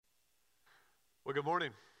Well, good morning.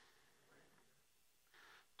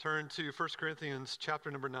 Turn to 1 Corinthians chapter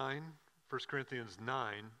number 9, 1 Corinthians 9.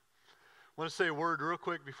 I want to say a word real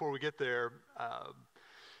quick before we get there.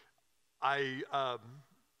 I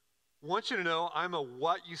want you to know I'm a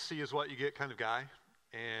what you see is what you get kind of guy.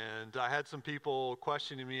 And I had some people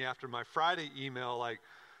questioning me after my Friday email like,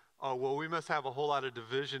 oh, well, we must have a whole lot of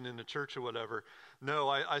division in the church or whatever. No,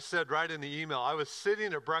 I said right in the email, I was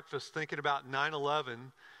sitting at breakfast thinking about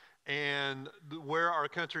 9/11 and where our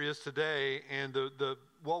country is today, and the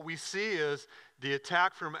what we see is the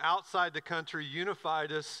attack from outside the country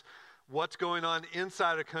unified us. What's going on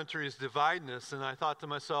inside a country is dividing us. And I thought to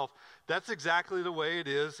myself, that's exactly the way it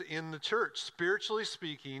is in the church. Spiritually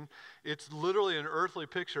speaking, it's literally an earthly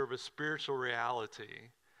picture of a spiritual reality.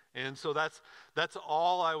 And so that's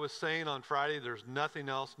all I was saying on Friday. There's nothing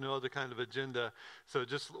else, no other kind of agenda. So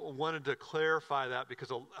just wanted to clarify that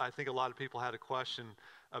because I think a lot of people had a question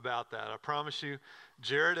about that. I promise you,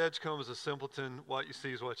 Jared Edgecombe is a simpleton. What you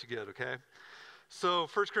see is what you get, okay? So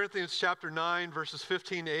 1 Corinthians chapter 9, verses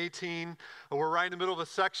 15 to 18. We're right in the middle of a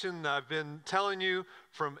section I've been telling you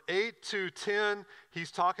from 8 to 10. He's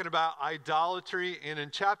talking about idolatry. And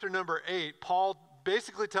in chapter number 8, Paul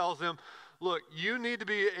basically tells them, look, you need to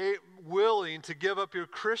be willing to give up your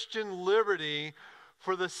Christian liberty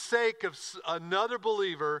for the sake of another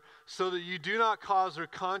believer so that you do not cause their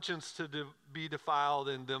conscience to be defiled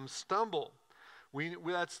and them stumble.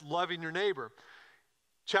 That's loving your neighbor.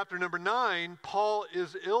 Chapter number 9, Paul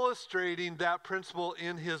is illustrating that principle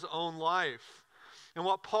in his own life. And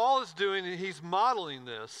what Paul is doing, he's modeling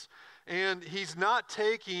this. And he's not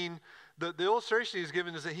taking, the illustration he's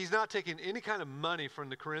given is that he's not taking any kind of money from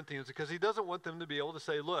the Corinthians because he doesn't want them to be able to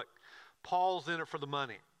say, look, Paul's in it for the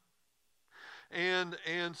money. And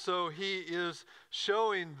so he is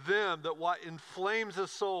showing them that what inflames his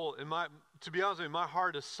soul, to be honest with you, my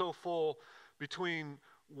heart is so full between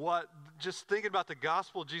just thinking about the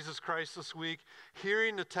gospel of Jesus Christ this week,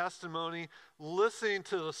 hearing the testimony, listening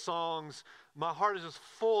to the songs, my heart is just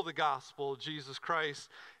full of the gospel of Jesus Christ.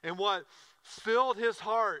 And what filled his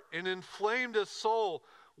heart and inflamed his soul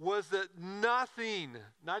was that nothing,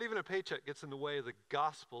 not even a paycheck, gets in the way of the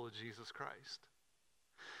gospel of Jesus Christ.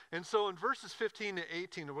 And so in verses 15 to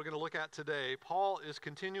 18 that we're going to look at today, Paul is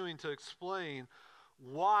continuing to explain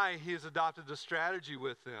why he has adopted the strategy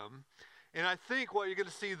with them. And I think what you're going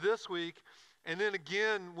to see this week, and then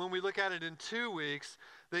again when we look at it in 2 weeks,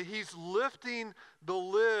 that he's lifting the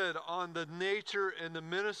lid on the nature and the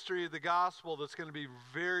ministry of the gospel that's going to be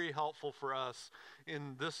very helpful for us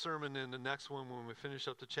in this sermon and the next one when we finish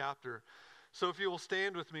up the chapter. So if you will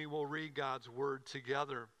stand with me, we'll read God's word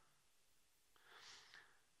together.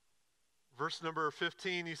 Verse number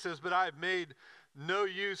 15, he says, "But I have made no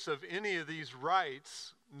use of any of these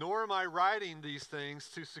rights, nor am I writing these things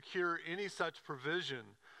to secure any such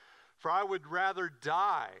provision. For I would rather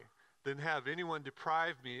die than have anyone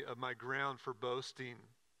deprive me of my ground for boasting.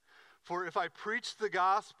 For if I preach the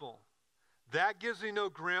gospel, that gives me no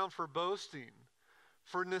ground for boasting.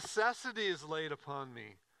 For necessity is laid upon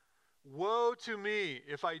me. Woe to me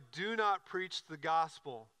if I do not preach the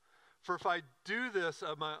gospel. For if I do this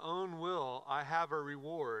of my own will, I have a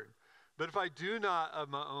reward. But if I do not of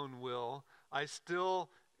my own will, I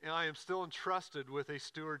am still entrusted with a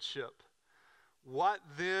stewardship. What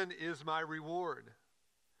then is my reward?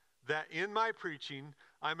 That in my preaching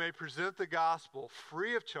I may present the gospel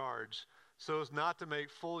free of charge, so as not to make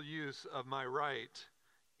full use of my right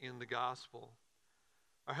in the gospel."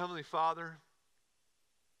 Our Heavenly Father,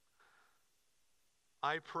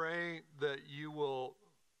 I pray that you will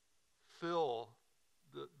fill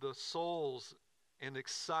the souls and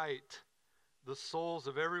excite the souls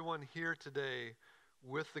of everyone here today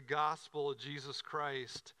with the gospel of Jesus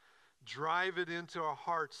Christ. Drive it into our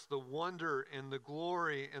hearts, the wonder and the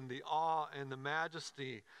glory and the awe and the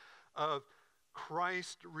majesty of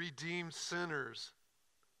Christ-redeemed sinners.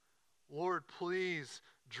 Lord, please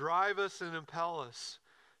drive us and impel us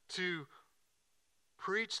to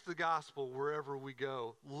preach the gospel wherever we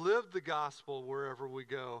go, live the gospel wherever we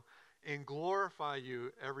go, and glorify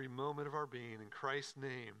you every moment of our being. In Christ's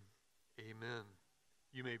name, amen.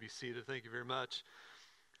 You may be seated. Thank you very much.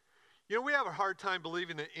 You know, we have a hard time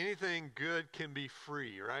believing that anything good can be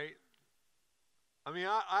free, right? I mean,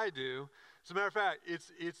 I do. As a matter of fact,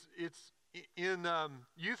 it's in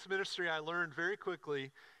youth ministry, I learned very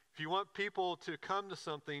quickly, if you want people to come to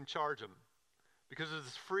something, charge them. Because if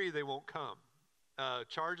it's free, they won't come.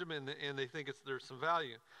 Charge them and they think there's some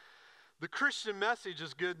value. The Christian message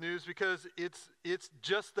is good news because it's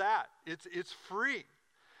just that. It's free.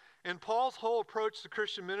 And Paul's whole approach to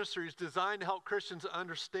Christian ministry is designed to help Christians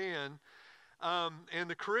understand and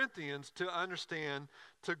the Corinthians to understand,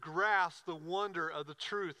 to grasp the wonder of the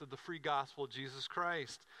truth of the free gospel of Jesus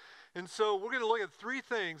Christ. And so we're going to look at three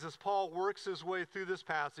things as Paul works his way through this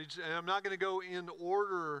passage. And I'm not going to go in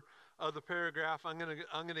order of the paragraph. I'm going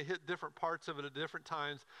to hit different parts of it at different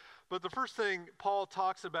times. But the first thing Paul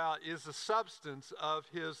talks about is the substance of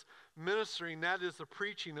his ministry, and that is the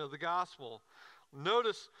preaching of the gospel.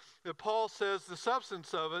 Notice that Paul says the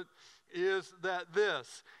substance of it is that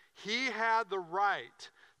he had the right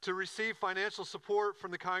to receive financial support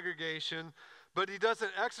from the congregation, but he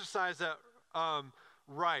doesn't exercise that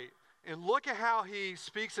right. And look at how he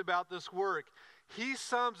speaks about this work. He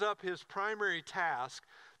sums up his primary task,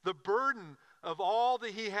 the burden of all that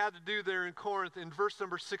he had to do there in Corinth, in verse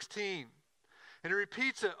number 16. And he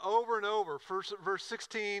repeats it over and over. Verse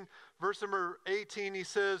 16, verse number 18, he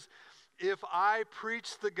says, if I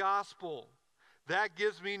preach the gospel, that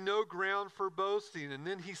gives me no ground for boasting. And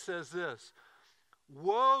then he says this,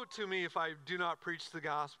 woe to me if I do not preach the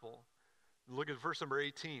gospel. Look at verse number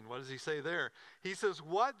 18. What does he say there? He says,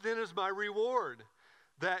 what then is my reward?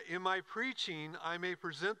 That in my preaching I may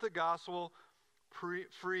present the gospel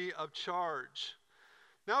free of charge.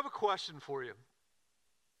 Now I have a question for you.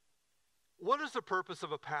 What is the purpose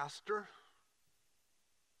of a pastor?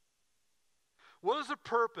 What is the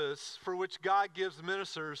purpose for which God gives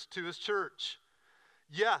ministers to his church?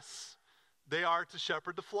 Yes, they are to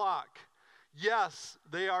shepherd the flock. Yes,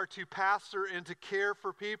 they are to pastor and to care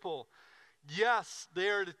for people. Yes, they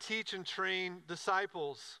are to teach and train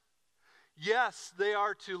disciples. Yes, they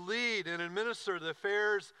are to lead and administer the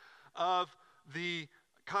affairs of the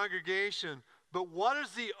congregation. But what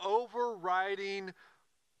is the overriding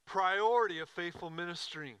priority of faithful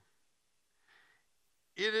ministry?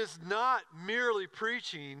 It is not merely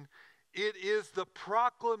preaching, it is the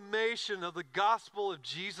proclamation of the gospel of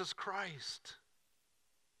Jesus Christ.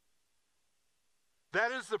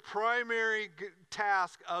 That is the primary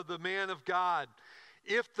task of the man of God.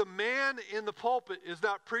 If the man in the pulpit is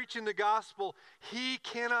not preaching the gospel, he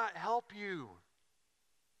cannot help you.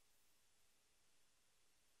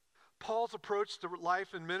 Paul's approach to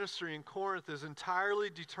life and ministry in Corinth is entirely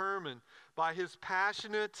determined by his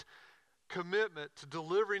passionate commitment to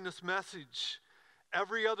delivering this message.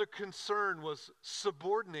 Every other concern was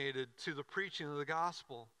subordinated to the preaching of the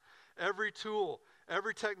gospel. Every tool,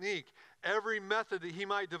 every technique, every method that he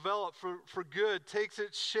might develop for good takes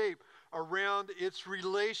its shape around its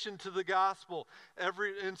relation to the gospel.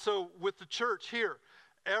 And so with the church here,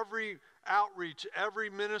 every outreach, every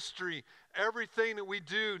ministry, everything that we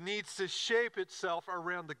do needs to shape itself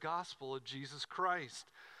around the gospel of Jesus Christ.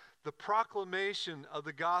 The proclamation of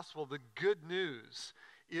the gospel, the good news,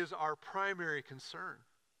 is our primary concern.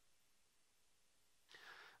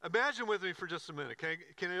 Imagine with me for just a minute.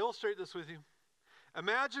 Can I illustrate this with you?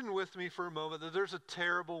 Imagine with me for a moment that there's a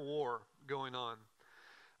terrible war going on.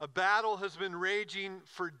 A battle has been raging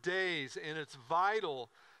for days, and it's vital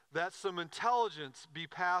that some intelligence be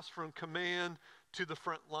passed from command to the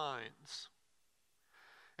front lines.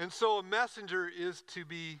 And so a messenger is to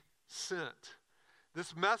be sent.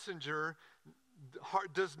 This messenger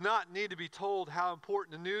does not need to be told how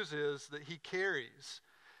important the news is that he carries,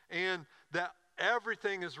 and that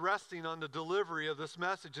everything is resting on the delivery of this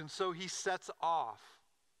message, and so he sets off.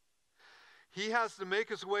 He has to make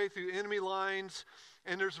his way through enemy lines,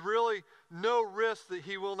 and there's really no risk that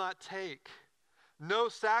he will not take. No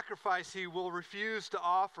sacrifice he will refuse to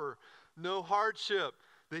offer. No hardship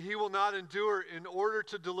that he will not endure in order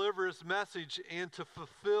to deliver his message and to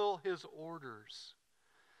fulfill his orders.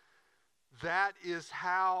 That is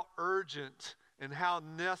how urgent and how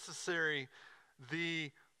necessary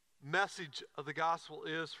the message of the gospel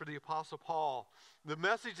is for the Apostle Paul. The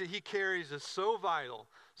message that he carries is so vital,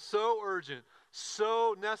 so urgent,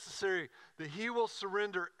 so necessary that he will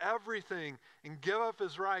surrender everything and give up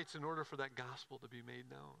his rights in order for that gospel to be made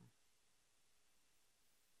known.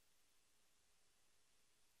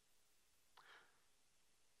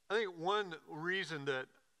 I think one reason that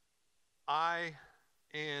I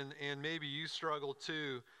and maybe you struggle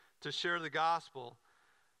too to share the gospel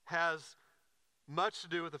has much to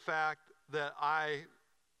do with the fact that I,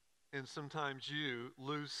 and sometimes you,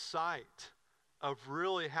 lose sight of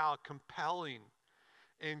really how compelling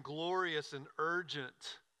and glorious and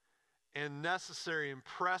urgent and necessary and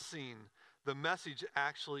pressing the message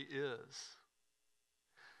actually is.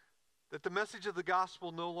 That the message of the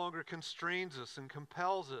gospel no longer constrains us and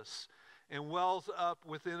compels us and wells up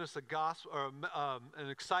within us a gospel or an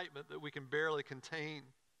excitement that we can barely contain.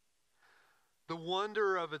 The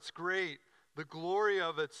wonder of it's great. The glory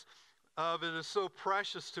of it is so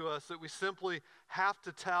precious to us that we simply have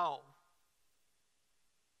to tell.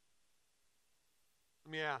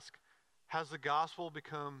 Let me ask, has the gospel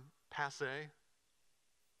become passé?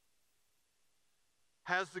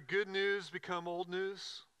 Has the good news become old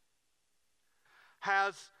news?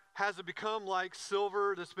 Has it become like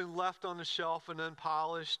silver that's been left on the shelf and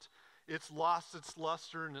unpolished? It's lost its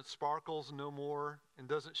luster and it sparkles no more and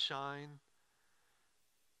doesn't shine.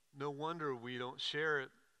 No wonder we don't share it,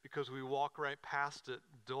 because we walk right past it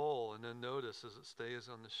dull and unnoticed as it stays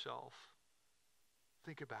on the shelf.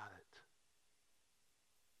 Think about it.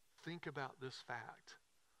 Think about this fact.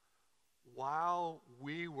 While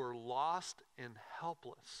we were lost and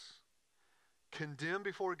helpless, condemned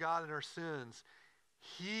before God in our sins,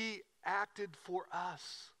 He acted for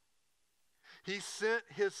us. He sent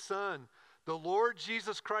His Son, the Lord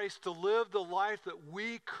Jesus Christ, to live the life that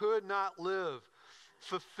we could not live,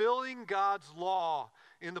 fulfilling God's law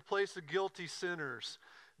in the place of guilty sinners,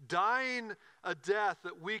 dying a death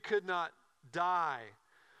that we could not die,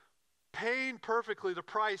 paying perfectly the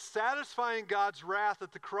price, satisfying God's wrath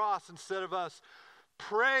at the cross instead of us.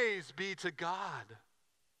 Praise be to God.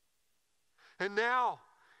 And now,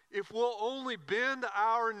 if we'll only bend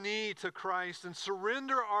our knee to Christ and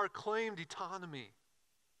surrender our claimed autonomy,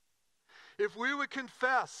 if we would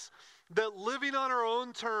confess that living on our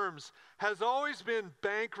own terms has always been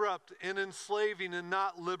bankrupt and enslaving and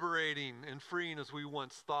not liberating and freeing as we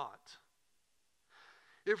once thought,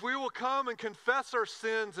 if we will come and confess our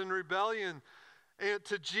sins and rebellion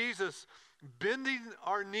to Jesus, bending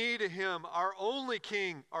our knee to Him, our only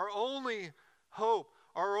King, our only hope,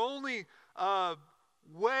 our only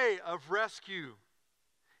way of rescue,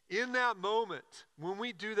 in that moment, when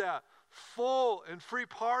we do that, full and free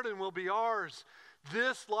pardon will be ours.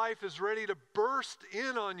 This life is ready to burst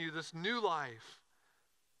in on you, this new life.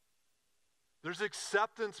 There's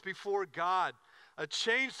acceptance before God, a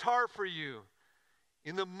changed heart for you.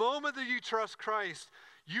 In the moment that you trust Christ,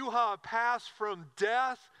 you have passed from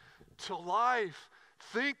death to life.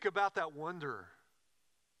 Think about that wonder.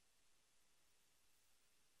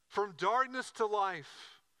 From darkness to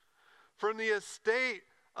life, from the estate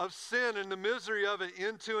of sin and the misery of it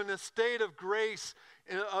into an estate of grace,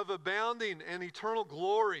 of abounding and eternal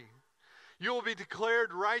glory. You will be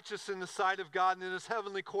declared righteous in the sight of God and in His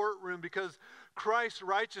heavenly courtroom, because Christ's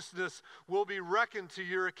righteousness will be reckoned to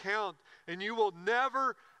your account, and you will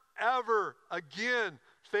never, ever again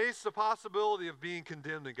face the possibility of being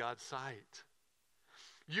condemned in God's sight.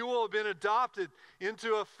 You will have been adopted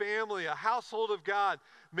into a family, a household of God,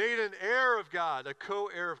 made an heir of God, a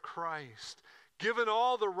co-heir of Christ, given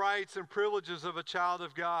all the rights and privileges of a child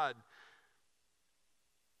of God.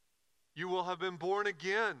 You will have been born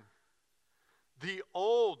again. The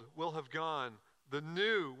old will have gone. The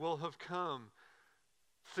new will have come.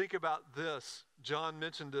 Think about this. John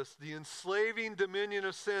mentioned this. The enslaving dominion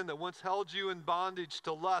of sin that once held you in bondage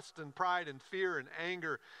to lust and pride and fear and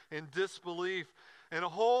anger and disbelief and a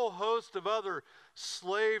whole host of other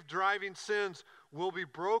slave-driving sins will be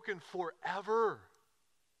broken forever.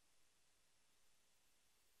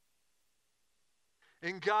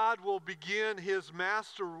 And God will begin His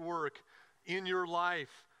masterwork in your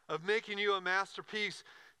life of making you a masterpiece,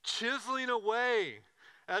 chiseling away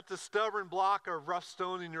at the stubborn block or rough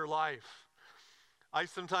stone in your life. I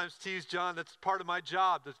sometimes tease John, that's part of my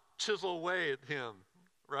job, to chisel away at him,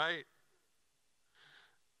 right?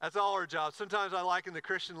 That's all our job. Sometimes I liken the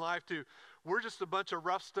Christian life to, we're just a bunch of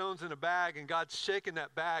rough stones in a bag, and God's shaking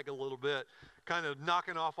that bag a little bit, kind of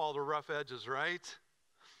knocking off all the rough edges, right?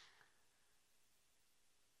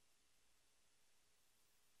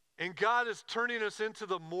 And God is turning us into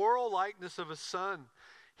the moral likeness of His Son.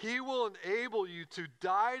 He will enable you to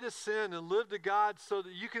die to sin and live to God, so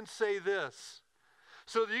that you can say this.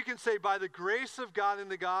 So that you can say, by the grace of God in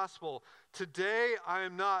the gospel, today I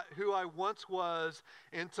am not who I once was,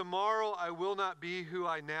 and tomorrow I will not be who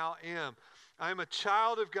I now am. I am a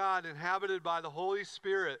child of God, inhabited by the Holy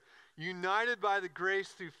Spirit, united by the grace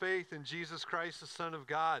through faith in Jesus Christ, the Son of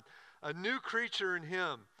God, a new creature in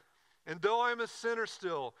Him. And though I am a sinner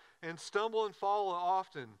still, and stumble and fall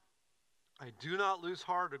often, I do not lose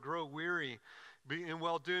heart or grow weary in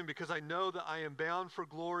well-doing, because I know that I am bound for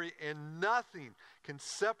glory, and nothing can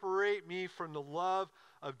separate me from the love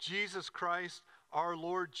of Jesus Christ, our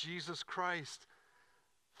Lord Jesus Christ.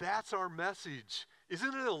 That's our message.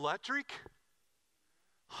 Isn't it electric?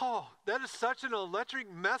 Oh, that is such an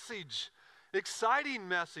electric message, exciting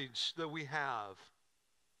message that we have.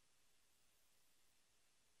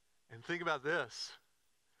 And think about this.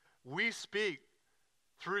 We speak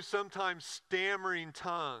through sometimes stammering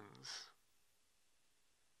tongues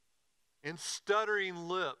and stuttering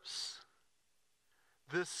lips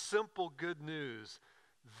this simple good news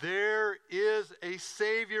There is a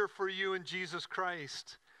Savior for you in Jesus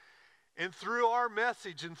Christ. And through our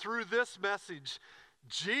message and through this message,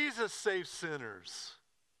 Jesus saves sinners.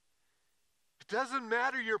 It doesn't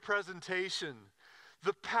matter your presentation.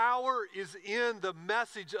 The power is in the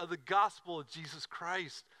message of the gospel of Jesus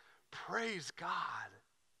Christ. Praise God.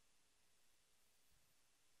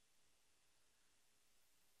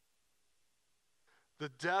 The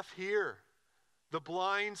deaf hear, the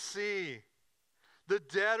blind see, the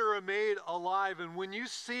dead are made alive. And when you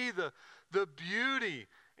see the beauty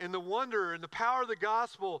and the wonder and the power of the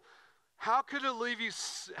gospel, how could you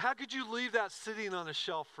leave that sitting on a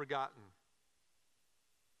shelf forgotten?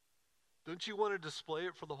 Don't you want to display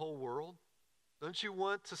it for the whole world? Don't you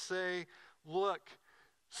want to say, look,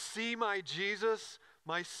 see my Jesus,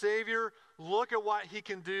 my Savior, look at what he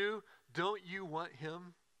can do. Don't you want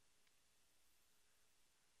him?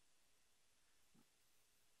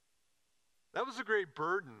 That was a great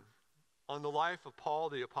burden on the life of Paul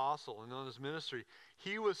the Apostle and on his ministry.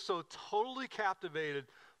 He was so totally captivated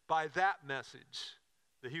by that message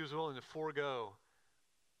that he was willing to forego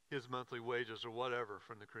his monthly wages or whatever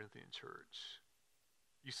from the Corinthian church.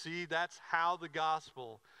 You see, that's how the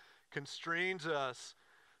gospel constrains us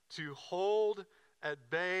to hold at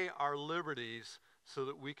bay our liberties so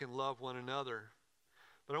that we can love one another.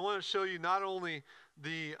 But I want to show you not only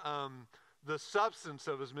the substance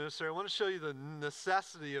of his ministry, I want to show you the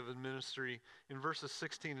necessity of his ministry in verses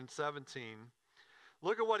 16 and 17.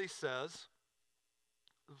 Look at what he says.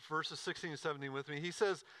 Verses 16 and 17 with me. He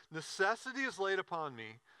says, necessity is laid upon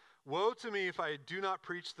me. Woe to me if I do not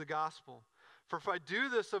preach the gospel. For if I do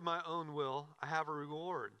this of my own will, I have a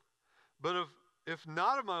reward. But if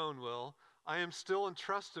not of my own will, I am still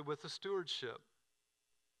entrusted with the stewardship.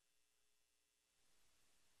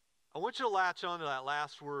 I want you to latch on to that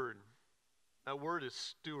last word. That word is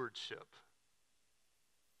stewardship.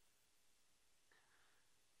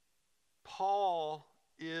 Paul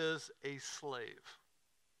is a slave.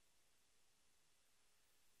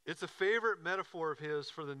 It's a favorite metaphor of his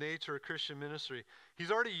for the nature of Christian ministry. He's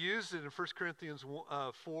already used it in 1 Corinthians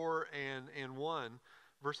 4 and 1,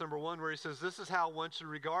 verse number 1, where he says, this is how one should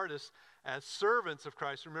regard us as servants of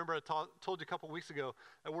Christ. Remember, I told you a couple weeks ago,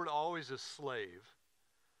 that word always is slave.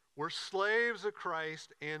 We're slaves of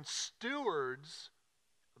Christ and stewards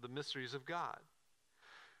of the mysteries of God.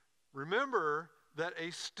 Remember that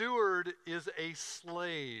a steward is a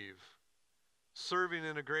slave serving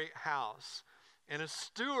in a great house. And a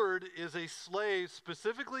steward is a slave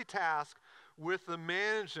specifically tasked with the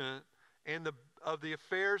management of the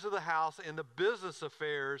affairs of the house and the business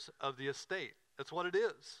affairs of the estate. That's what it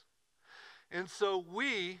is. And so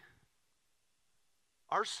we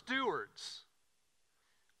are stewards.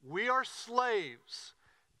 We are slaves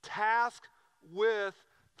tasked with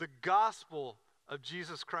the gospel of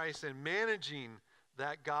Jesus Christ and managing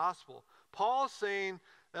that gospel. Paul's saying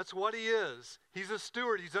that's what he is. He's a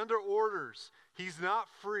steward. He's under orders. He's not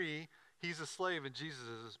free. He's a slave, and Jesus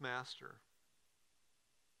is his master.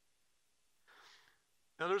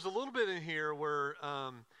 Now, there's a little bit in here where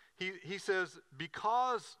he says,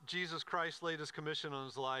 because Jesus Christ laid his commission on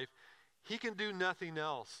his life, he can do nothing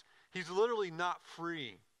else. He's literally not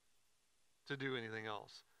free to do anything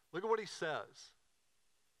else. Look at what he says.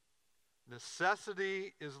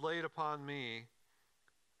 Necessity is laid upon me.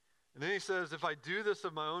 And then he says, if I do this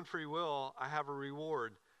of my own free will, I have a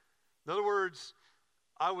reward. In other words,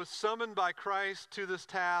 I was summoned by Christ to this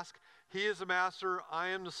task. He is the master. I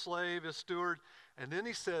am the slave, a steward. And then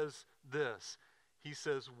he says this. He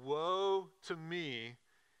says, woe to me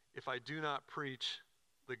if I do not preach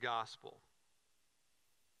the gospel.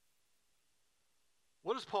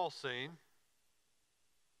 What is Paul saying?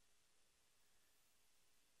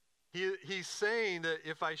 He's saying that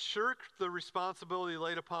if I shirk the responsibility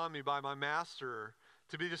laid upon me by my master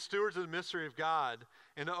to be the stewards of the mystery of God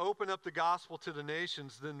and to open up the gospel to the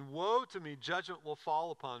nations, then woe to me, judgment will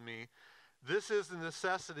fall upon me. This is a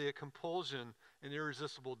necessity, a compulsion, an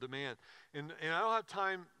irresistible demand. And I don't have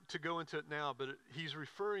time to go into it now, but he's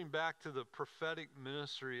referring back to the prophetic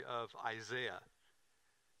ministry of Isaiah.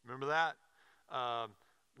 Remember that?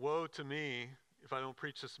 Woe to me if I don't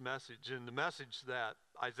preach this message. And the message that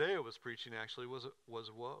Isaiah was preaching actually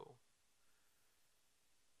was woe.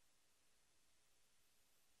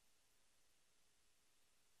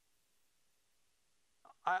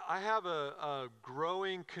 I have a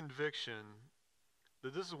growing conviction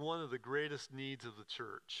that this is one of the greatest needs of the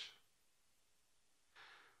church.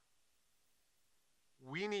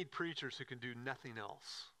 We need preachers who can do nothing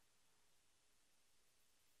else.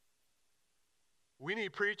 We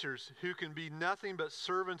need preachers who can be nothing but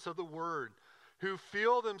servants of the word, who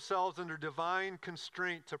feel themselves under divine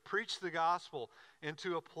constraint to preach the gospel and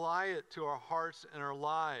to apply it to our hearts and our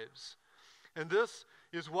lives. And this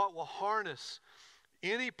is what will harness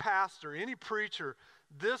any pastor, any preacher.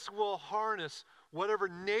 This will harness whatever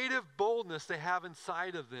native boldness they have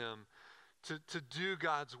inside of them to do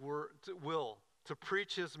God's will, to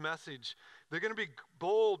preach his message. They're going to be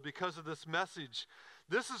bold because of this message.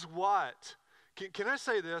 This is what, can I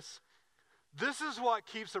say this? This is what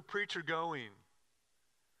keeps a preacher going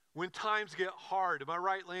when times get hard. Am I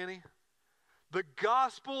right, Lanny? The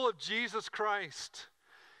gospel of Jesus Christ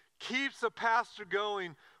keeps a pastor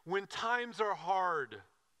going when times are hard,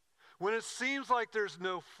 when it seems like there's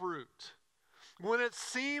no fruit, when it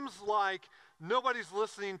seems like nobody's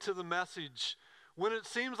listening to the message, when it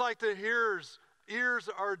seems like the hearers' ears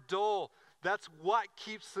are dull. That's what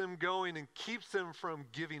keeps them going and keeps them from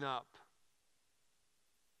giving up.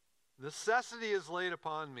 Necessity is laid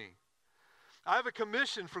upon me. I have a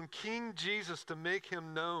commission from King Jesus to make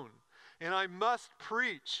him known, and I must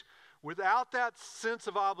preach. Without that sense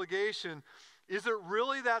of obligation, is it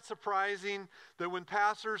really that surprising that when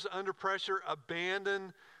pastors under pressure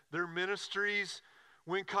abandon their ministries,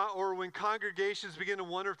 when congregations begin to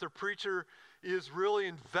wonder if their preacher is really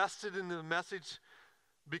invested in the message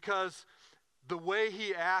because the way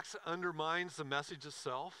he acts undermines the message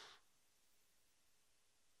itself?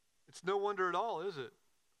 It's no wonder at all, is it?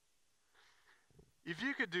 If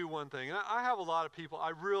you could do one thing, and I have a lot of people,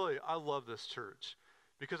 I love this church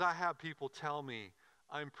because I have people tell me,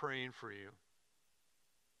 I'm praying for you.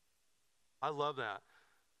 I love that.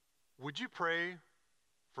 Would you pray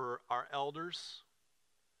for our elders?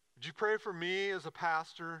 Would you pray for me as a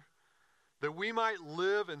pastor that we might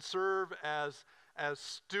live and serve as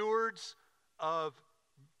stewards of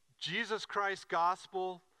Jesus Christ's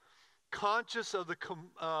gospel, conscious of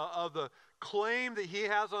the claim that he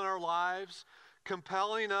has on our lives,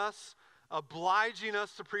 compelling us, obliging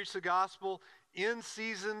us to preach the gospel in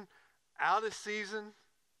season, out of season?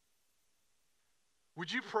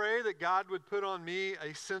 Would you pray that God would put on me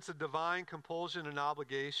a sense of divine compulsion and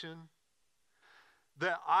obligation,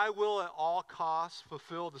 that I will at all costs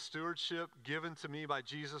fulfill the stewardship given to me by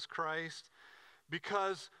Jesus Christ?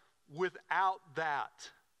 Because without that,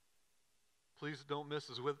 please don't miss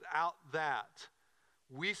this, without that,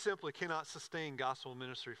 we simply cannot sustain gospel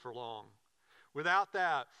ministry for long. Without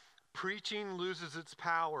that, preaching loses its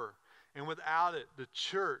power. And without it, the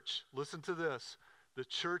church, listen to this, the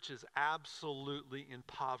church is absolutely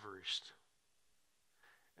impoverished.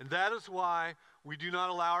 And that is why we do not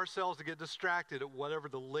allow ourselves to get distracted at whatever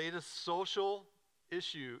the latest social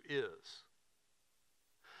issue is.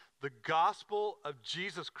 The gospel of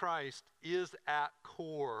Jesus Christ is at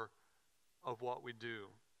core of what we do.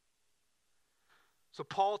 So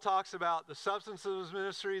Paul talks about the substance of his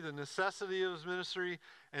ministry, the necessity of his ministry,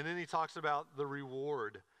 and then he talks about the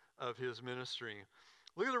reward of his ministry.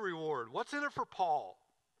 Look at the reward. What's in it for Paul?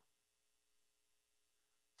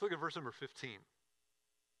 Let's look at verse number 15.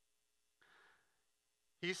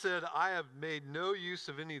 He said, I have made no use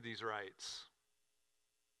of any of these rights,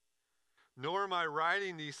 nor am I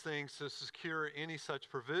writing these things to secure any such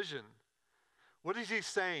provision. What is he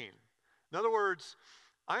saying? In other words,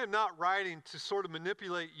 I am not writing to sort of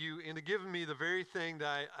manipulate you into giving me the very thing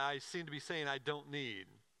that I seem to be saying I don't need.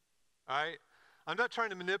 All right? I'm not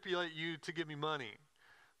trying to manipulate you to give me money.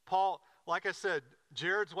 Paul, like I said,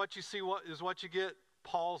 Jared's what you see is what you get.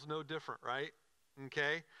 Paul's no different, right?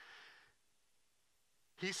 Okay?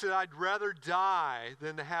 He said, I'd rather die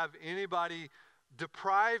than to have anybody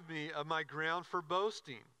deprive me of my ground for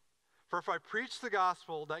boasting. For if I preach the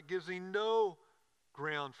gospel, that gives me no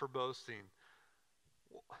ground for boasting.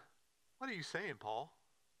 What are you saying, Paul?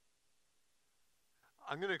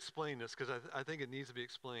 I'm going to explain this because I think it needs to be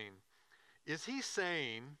explained. Is he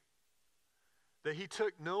saying that he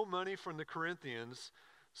took no money from the Corinthians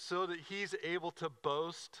so that he's able to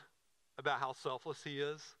boast about how selfless he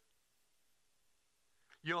is?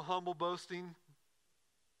 You know, humble boasting?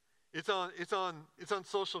 It's on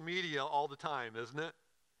social media all the time, isn't it?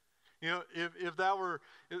 You know,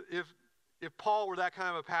 if Paul were that kind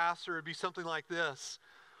of a pastor, it'd be something like this.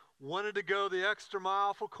 Wanted to go the extra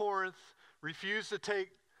mile for Corinth, refused to take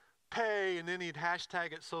pay, and then he'd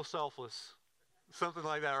hashtag it so selfless. Something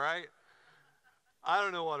like that, right? I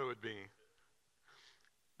don't know what it would be.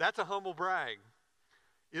 That's a humble brag.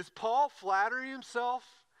 Is Paul flattering himself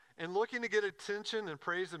and looking to get attention and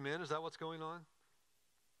praise of men? Is that what's going on?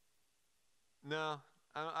 No,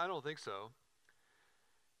 I don't think so.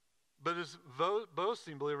 But his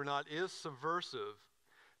boasting, believe it or not, is subversive.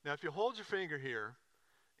 Now, if you hold your finger here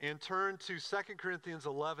and turn to 2 Corinthians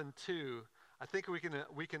 11:2, I think we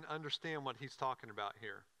can understand what he's talking about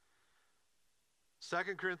here.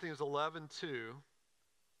 2 Corinthians 11:2.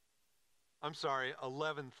 I'm sorry,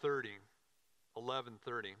 11:30.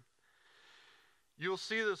 11:30. You'll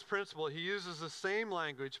see this principle. He uses the same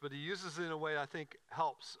language, but he uses it in a way I think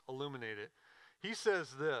helps illuminate it. He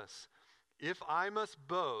says this, if I must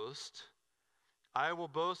boast, I will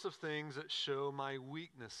boast of things that show my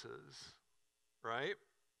weaknesses. Right?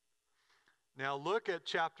 Now look at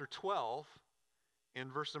chapter 12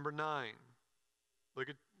 in verse number 9. Look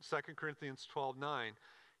at 2 Corinthians 12:9.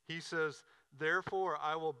 He says, therefore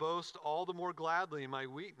I will boast all the more gladly in my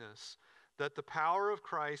weakness, that the power of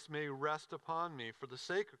Christ may rest upon me. For the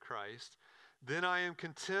sake of Christ, then I am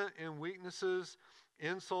content in weaknesses,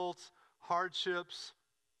 insults, hardships,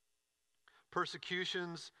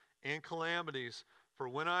 persecutions, and calamities. For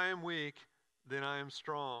when I am weak, then I am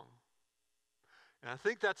strong. And I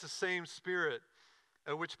think that's the same spirit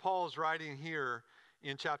at which Paul is writing here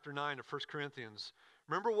in chapter 9 of 1 Corinthians.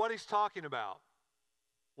 Remember what he's talking about.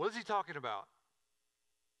 What is he talking about?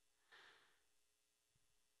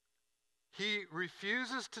 He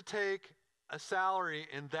refuses to take a salary,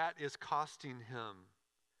 and that is costing him.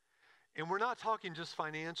 And we're not talking just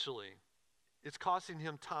financially. It's costing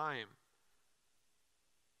him time.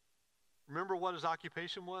 Remember what his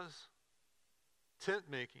occupation was? Tent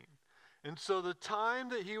making. And so the time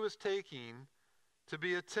that he was taking to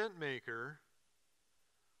be a tent maker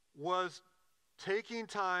was taking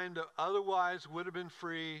time that otherwise would have been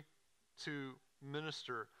free to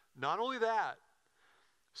minister. Not only that,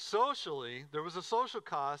 socially, there was a social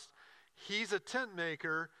cost. He's a tent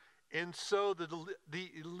maker, and so the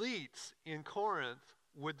elites in Corinth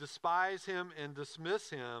would despise him and dismiss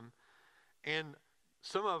him, and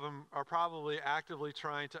some of them are probably actively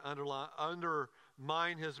trying to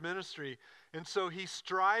undermine his ministry. And so he's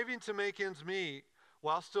striving to make ends meet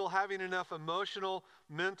while still having enough emotional,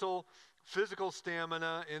 mental, physical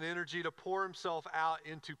stamina and energy to pour himself out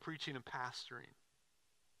into preaching and pastoring.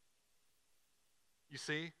 You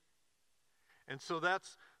see? And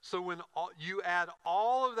so when you add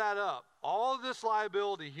all of that up, all of this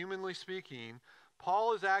liability, humanly speaking,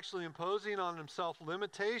 Paul is actually imposing on himself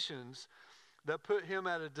limitations that put him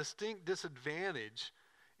at a distinct disadvantage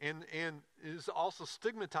and is also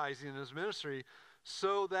stigmatizing his ministry,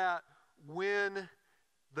 so that when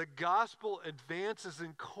the gospel advances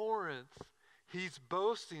in Corinth, he's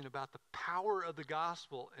boasting about the power of the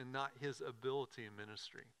gospel and not his ability in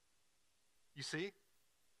ministry. You see?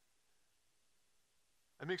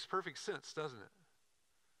 That makes perfect sense, doesn't it?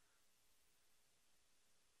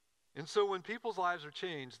 And so when people's lives are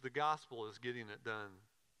changed, the gospel is getting it done.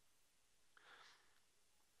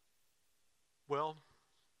 Well,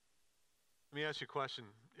 let me ask you a question.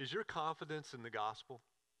 Is your confidence in the gospel?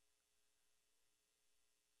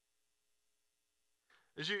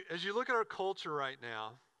 As you look at our culture right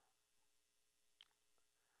now,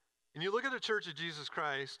 and you look at the Church of Jesus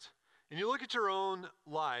Christ, and you look at your own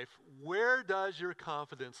life, where does your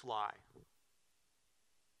confidence lie?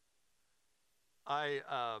 I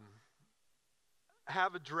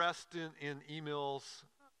have addressed in emails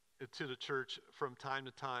to the church from time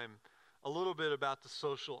to time a little bit about the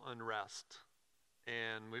social unrest.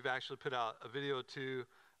 And we've actually put out a video or two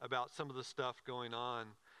about some of the stuff going on.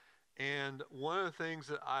 And one of the things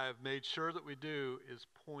that I've made sure that we do is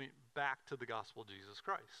point back to the gospel of Jesus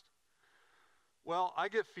Christ. Well, I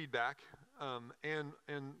get feedback, and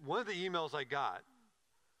one of the emails I got,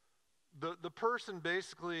 the person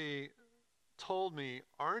basically told me,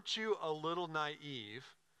 aren't you a little naive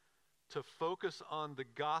to focus on the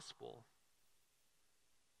gospel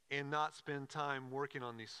and not spend time working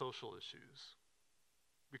on these social issues?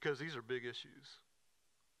 Because these are big issues.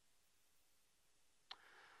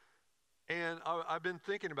 And I've been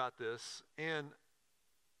thinking about this, and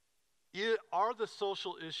are the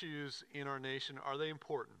social issues in our nation, are they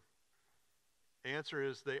important? The answer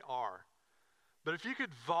is they are. But if you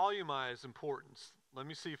could volumize importance, let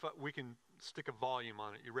me see if we can stick a volume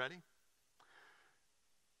on it. You ready?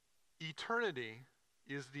 Eternity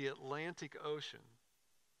is the Atlantic Ocean,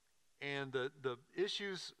 and the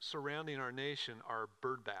issues surrounding our nation are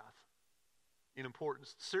bird bath in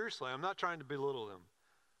importance. Seriously, I'm not trying to belittle them.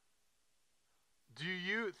 Do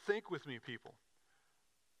you think with me, people?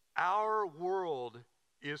 Our world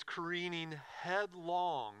is careening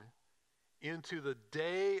headlong into the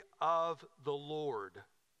day of the Lord.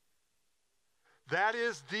 That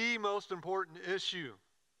is the most important issue.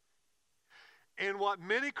 And what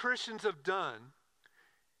many Christians have done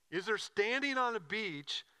is they're standing on a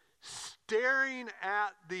beach staring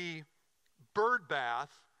at the bird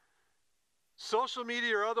bath, social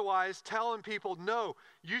media or otherwise, telling people, no,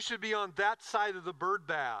 you should be on that side of the bird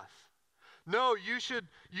bath. No, you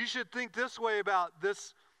should think this way about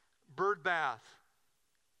this bird bath,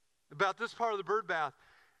 about this part of the bird bath.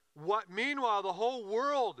 Meanwhile, the whole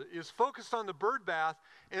world is focused on the bird bath,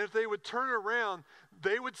 and if they would turn around,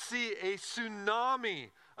 they would see a tsunami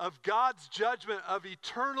of God's judgment of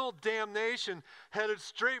eternal damnation headed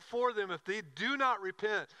straight for them if they do not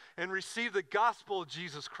repent and receive the gospel of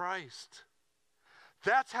Jesus Christ.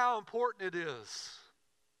 That's how important it is.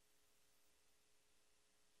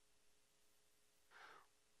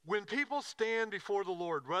 When people stand before the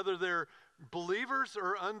Lord, whether they're believers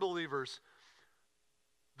or unbelievers,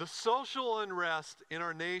 the social unrest in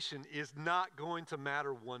our nation is not going to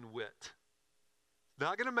matter one whit. It's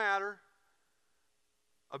not going to matter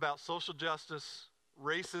about social justice,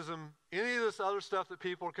 racism, any of this other stuff that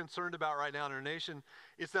people are concerned about right now in our nation.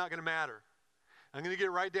 It's not going to matter. I'm going to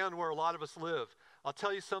get right down to where a lot of us live. I'll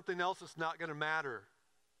tell you something else that's not going to matter.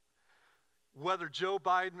 Whether Joe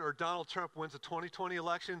Biden or Donald Trump wins the 2020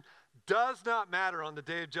 election does not matter on the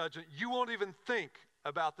day of judgment. You won't even think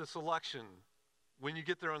about this election when you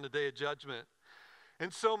get there on the day of judgment.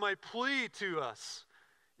 And so my plea to us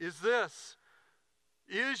is this: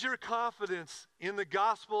 is your confidence in the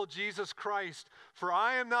gospel of Jesus Christ? For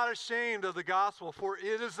I am not ashamed of the gospel, for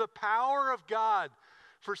it is the power of God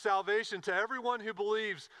for salvation to everyone who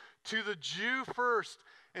believes, to the Jew first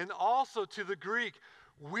and also to the Greek.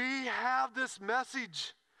 We have this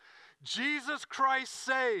message. Jesus Christ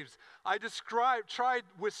saves. I tried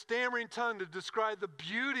with stammering tongue to describe the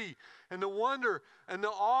beauty and the wonder and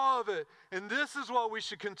the awe of it. And this is what we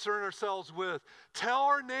should concern ourselves with. Tell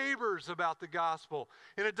our neighbors about the gospel.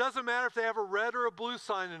 And it doesn't matter if they have a red or a blue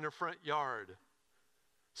sign in their front yard.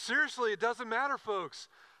 Seriously, it doesn't matter, folks.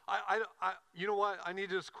 You know what? I need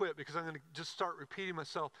to just quit because I'm going to just start repeating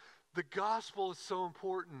myself. The gospel is so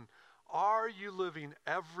important. Are you living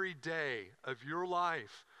every day of your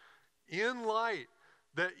life in light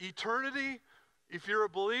that eternity, if you're a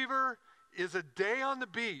believer, is a day on the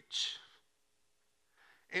beach?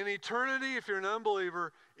 And eternity, if you're an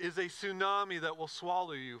unbeliever, is a tsunami that will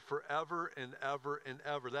swallow you forever and ever and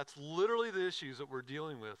ever. That's literally the issues that we're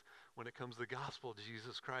dealing with when it comes to the gospel of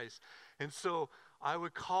Jesus Christ. And so I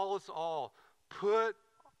would call us all, put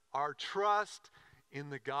our trust in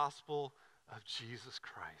the gospel of Jesus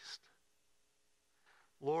Christ.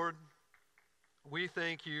 Lord, we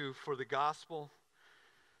thank you for the gospel.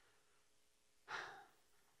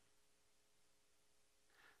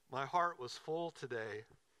 My heart was full today,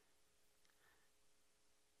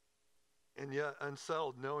 and yet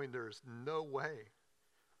unsettled, knowing there's no way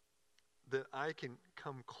that I can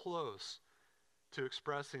come close to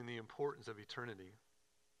expressing the importance of eternity.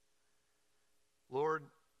 Lord,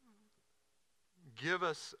 give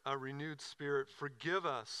us a renewed spirit. Forgive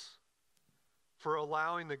us for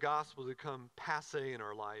allowing the gospel to become passé in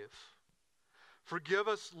our life. Forgive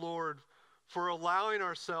us, Lord, for allowing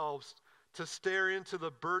ourselves to stare into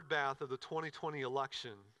the birdbath of the 2020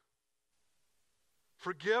 election.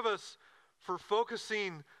 Forgive us for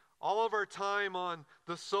focusing all of our time on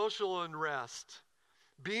the social unrest,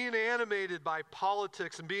 being animated by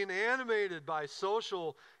politics and being animated by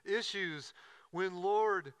social issues when,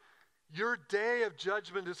 Lord, your day of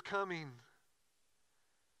judgment is coming.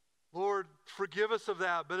 Lord, forgive us of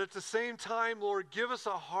that. But at the same time, Lord, give us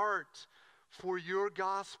a heart for your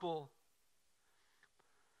gospel.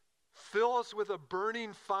 Fill us with a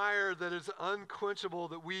burning fire that is unquenchable,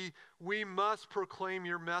 that we must proclaim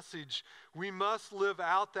your message. We must live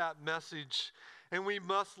out that message, and we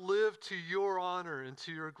must live to your honor and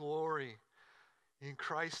to your glory. In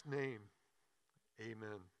Christ's name,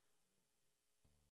 amen.